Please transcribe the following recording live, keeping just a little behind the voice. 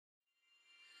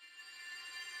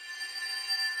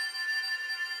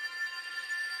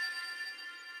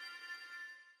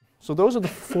So those are the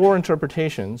 4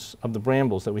 interpretations of the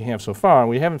brambles that we have so far.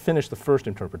 We haven't finished the first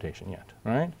interpretation yet,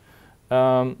 right?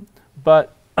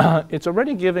 But it's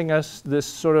already giving us this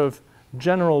sort of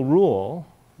general rule,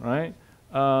 right,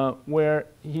 where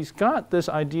he's got this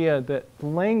idea that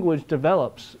language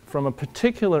develops from a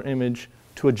particular image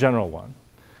to a general one.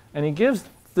 And he gives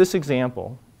this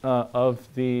example of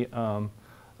the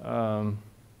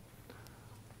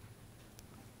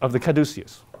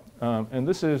caduceus. And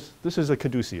this is a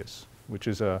caduceus, which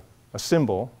is a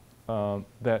symbol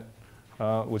that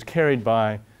was carried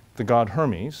by the god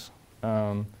Hermes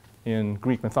in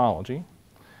Greek mythology.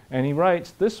 And he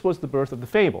writes, this was the birth of the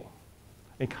fable,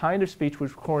 a kind of speech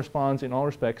which corresponds in all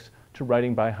respects to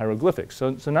writing by hieroglyphics.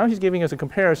 So now he's giving us a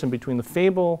comparison between the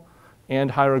fable and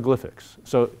hieroglyphics.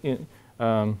 So,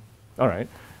 all right.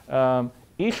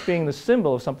 Each being the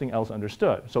symbol of something else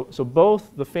understood. So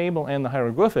both the fable and the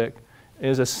hieroglyphic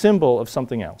is a symbol of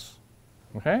something else,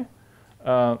 okay?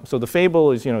 So the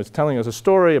fable is, it's telling us a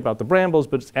story about the brambles,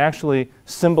 but it's actually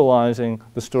symbolizing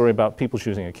the story about people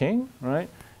choosing a king, right?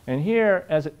 And here,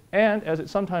 as it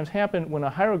sometimes happened, when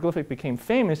a hieroglyphic became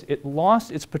famous, it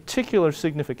lost its particular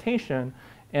signification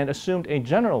and assumed a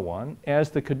general one,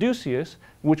 as the caduceus,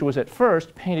 which was at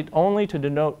first painted only to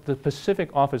denote the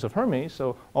specific office of Hermes,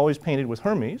 so always painted with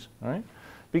Hermes, right,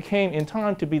 became in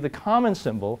time to be the common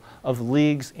symbol of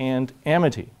leagues and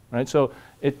amity, right? So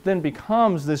it then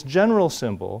becomes this general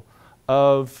symbol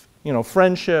of,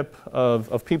 friendship,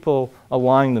 of people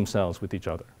aligning themselves with each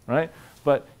other, right?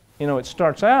 But, it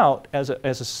starts out as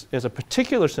a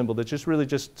particular symbol that's really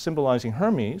just symbolizing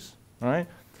Hermes, right?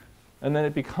 And then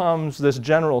it becomes this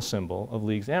general symbol of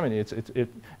leagues and amity.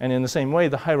 And in the same way,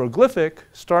 the hieroglyphic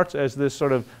starts as this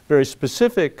sort of very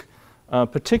specific,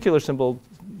 particular symbol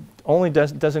only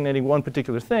designating one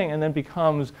particular thing, and then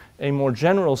becomes a more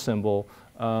general symbol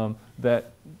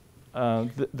that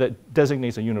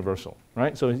designates a universal,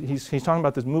 right? So he's talking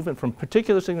about this movement from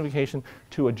particular signification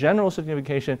to a general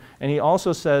signification, and he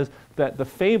also says that the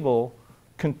fable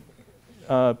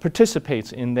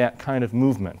participates in that kind of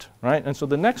movement, right? And so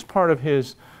the next part of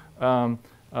his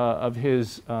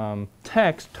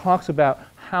text talks about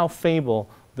how fable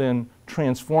then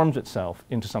transforms itself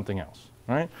into something else,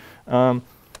 right?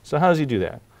 So how does he do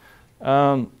that?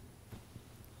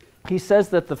 He says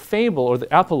that the fable, or the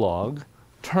apologue,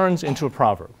 turns into a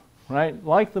proverb, right?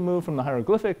 Like the move from the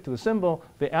hieroglyphic to the symbol,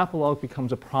 the apologue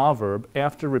becomes a proverb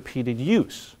after repeated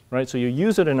use, right? So you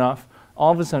use it enough,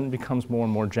 all of a sudden it becomes more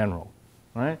and more general,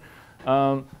 right?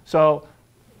 So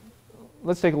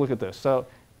let's take a look at this. So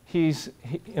he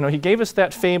gave us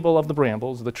that fable of the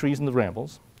brambles, the trees and the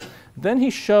brambles. Then he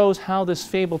shows how this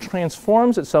fable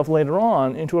transforms itself later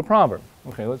on into a proverb.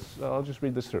 Okay, I'll just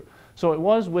read this through. So it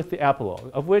was with the apologue,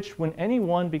 of which when any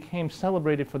one became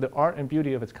celebrated for the art and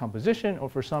beauty of its composition or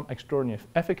for some extraordinary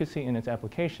efficacy in its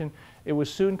application, it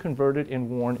was soon converted and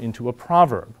worn into a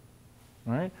proverb.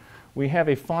 Right? We have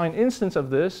a fine instance of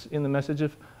this in the message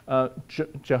of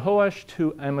Jehoash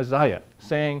to Amaziah,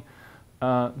 saying,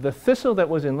 the thistle that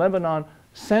was in Lebanon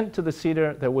sent to the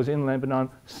cedar that was in Lebanon,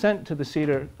 sent to the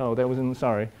cedar,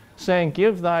 saying,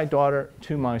 give thy daughter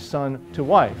to my son to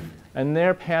wife. And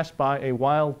there passed by a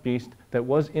wild beast that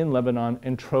was in Lebanon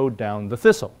and trode down the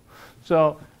thistle.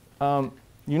 So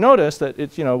you notice that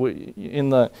it's, in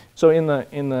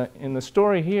the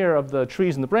story here of the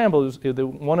trees and the brambles,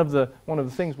 one of the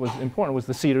things was important was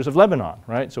the cedars of Lebanon,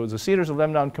 right? So the cedars of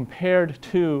Lebanon compared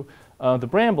to the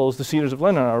brambles, the cedars of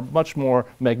Lebanon are much more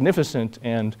magnificent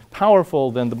and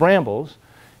powerful than the brambles.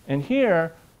 And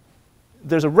here,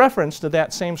 there's a reference to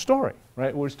that same story,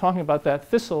 right? We're talking about that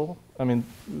thistle,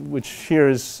 which here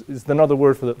is another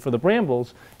word for the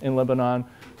brambles in Lebanon,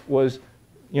 was,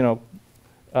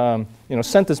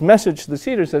 sent this message to the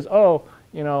cedar, says, oh,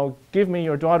 give me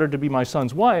your daughter to be my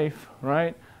son's wife,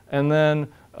 right? And then,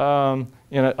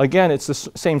 again, it's the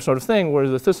same sort of thing, where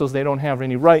the thistles, they don't have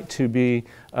any right to be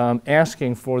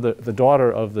asking for the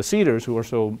daughter of the cedars, who are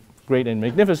so great and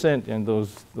magnificent, and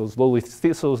those lowly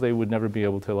thistles, they would never be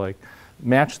able to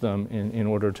match them in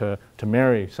order to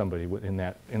marry somebody in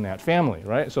that family,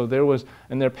 right? So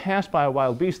there passed by a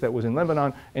wild beast that was in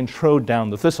Lebanon and trode down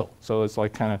the thistle. So it's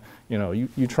like kind of,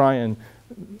 you try and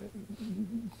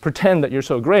pretend that you're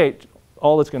so great,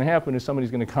 all that's going to happen is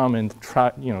somebody's going to come and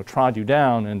trod you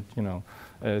down, and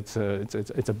it's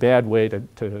a bad way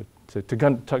to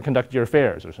conduct your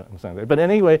affairs or something. But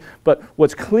anyway,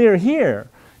 what's clear here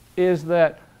is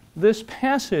that this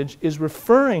passage is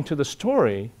referring to the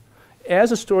story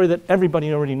as a story that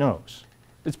everybody already knows.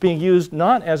 It's being used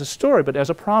not as a story, but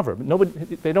as a proverb.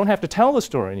 They don't have to tell the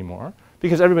story anymore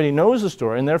because everybody knows the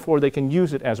story, and therefore they can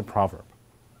use it as a proverb,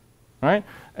 right?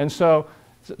 And so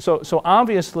So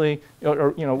obviously,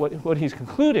 or you know, what he's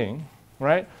concluding,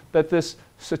 right, that this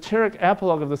satiric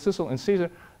apologue of the thistle and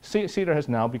cedar has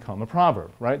now become a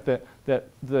proverb, right? That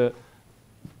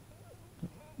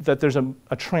there's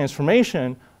a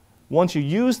transformation. Once you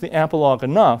use the apologue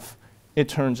enough, it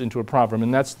turns into a proverb.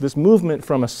 And that's this movement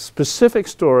from a specific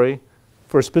story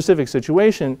for a specific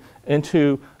situation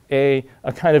into a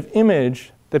kind of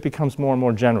image that becomes more and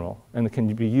more general and that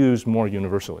can be used more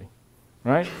universally,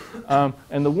 right?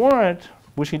 And the warrant,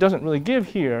 which he doesn't really give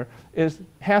here,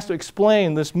 has to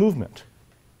explain this movement.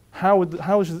 How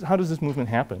does this movement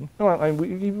happen? Well,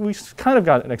 we kind of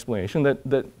got an explanation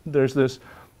that there's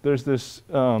this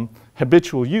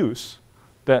habitual use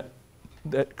that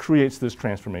creates this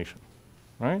transformation,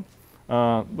 right?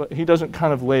 But he doesn't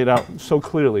kind of lay it out so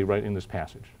clearly right in this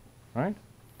passage, right?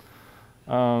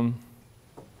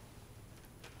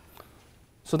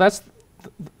 So that's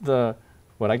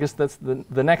I guess that's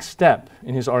the next step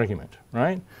in his argument,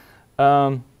 right?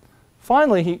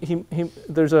 Finally,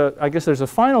 there's a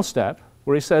final step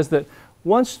where he says that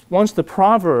once the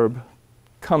proverb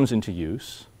comes into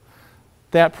use,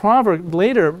 that proverb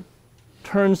later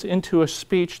turns into a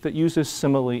speech that uses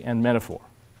simile and metaphor,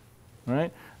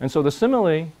 right? And so the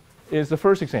simile is the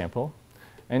first example,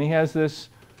 and he has this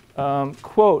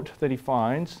quote that he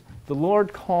finds: "The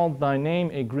Lord called thy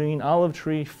name a green olive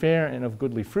tree, fair and of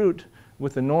goodly fruit.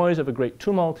 With the noise of a great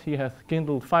tumult he hath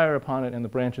kindled fire upon it, and the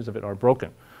branches of it are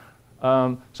broken."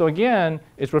 So again,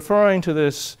 it's referring to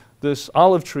this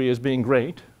olive tree as being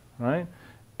great, right?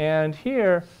 And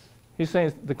here he's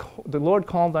saying the Lord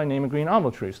called thy name a green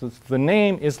olive tree. So the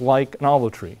name is like an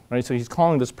olive tree, right? So he's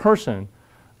calling this person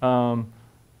an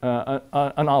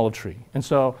olive tree. And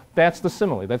so that's the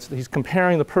simile. He's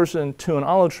comparing the person to an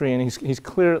olive tree, and he's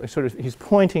clearly he's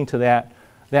pointing to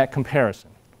that comparison.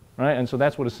 Right? And so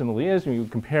that's what a simile is. You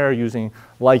compare using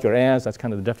like or as. That's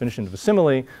kind of the definition of a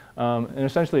simile. And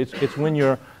essentially, it's when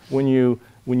you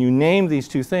name these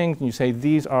two things and you say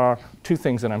these are two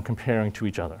things that I'm comparing to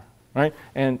each other, right?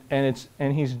 And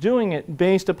he's doing it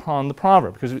based upon the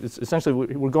proverb, because it's essentially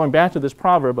we're going back to this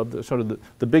proverb of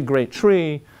the big great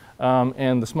tree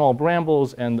and the small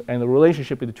brambles and the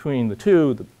relationship between the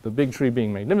two, the big tree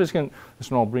being magnificent, the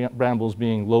small brambles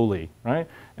being lowly, right?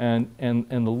 And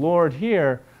the Lord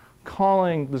here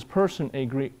calling this person a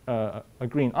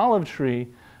green olive tree,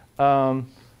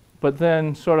 but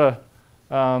then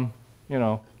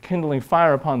kindling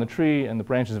fire upon the tree, and the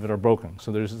branches of it are broken.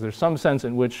 So there's some sense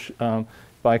in which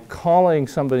by calling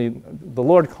somebody, the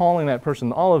Lord calling that person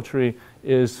the olive tree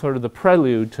is sort of the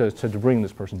prelude to bring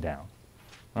this person down,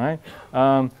 right?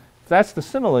 That's the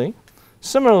simile.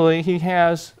 Similarly, he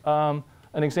has an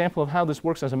example of how this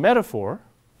works as a metaphor,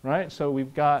 right? So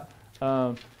we've got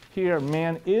here,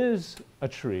 man is a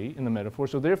tree in the metaphor.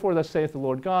 So therefore, thus saith the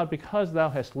Lord God, because thou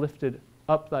hast lifted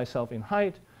up thyself in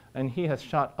height, and he hath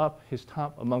shot up his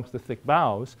top amongst the thick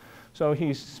boughs. So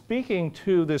he's speaking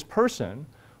to this person,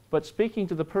 but speaking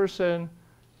to the person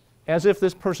as if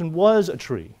this person was a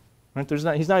tree. Right? He's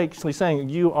not actually saying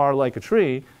you are like a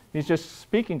tree. He's just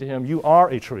speaking to him, you are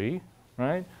a tree.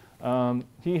 Right?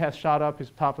 He hath shot up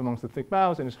his top amongst the thick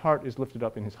boughs, and his heart is lifted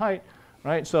up in his height.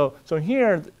 Right? So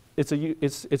here,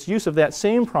 it's use of that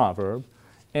same proverb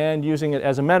and using it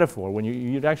as a metaphor when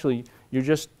you're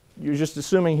just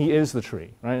assuming he is the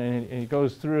tree, right? And he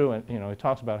goes through and he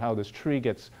talks about how this tree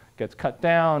gets cut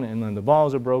down, and then the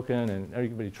boughs are broken and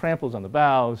everybody tramples on the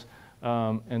boughs,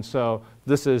 and so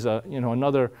this is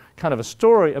another kind of a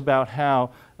story about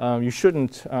how you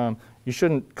shouldn't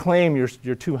claim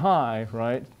you're too high,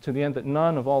 right? To the end that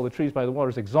none of all the trees by the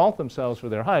waters exalt themselves for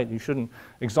their height. You shouldn't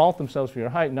exalt themselves for your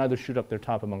height, neither shoot up their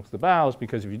top amongst the boughs,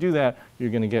 because if you do that,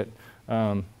 you're going to get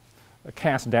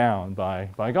cast down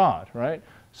by God, right?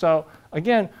 So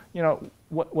again,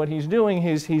 what he's doing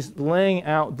is he's laying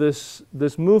out this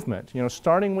movement,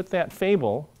 starting with that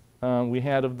fable we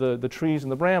had of the trees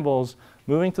and the brambles,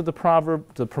 moving to the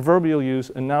proverbial use,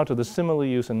 and now to the simile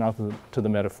use, and now to the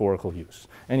metaphorical use.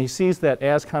 And he sees that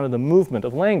as kind of the movement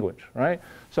of language, right?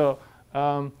 So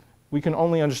we can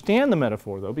only understand the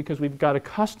metaphor, though, because we've got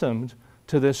accustomed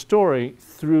to this story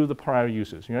through the prior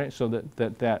uses, right? So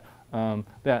that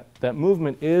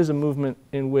movement is a movement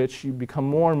in which you become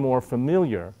more and more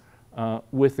familiar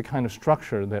with the kind of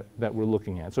structure that we're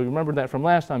looking at. So remember that from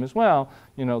last time as well.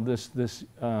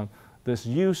 This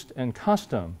use and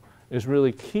custom is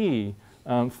really key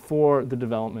for the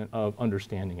development of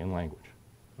understanding in language.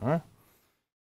 All right.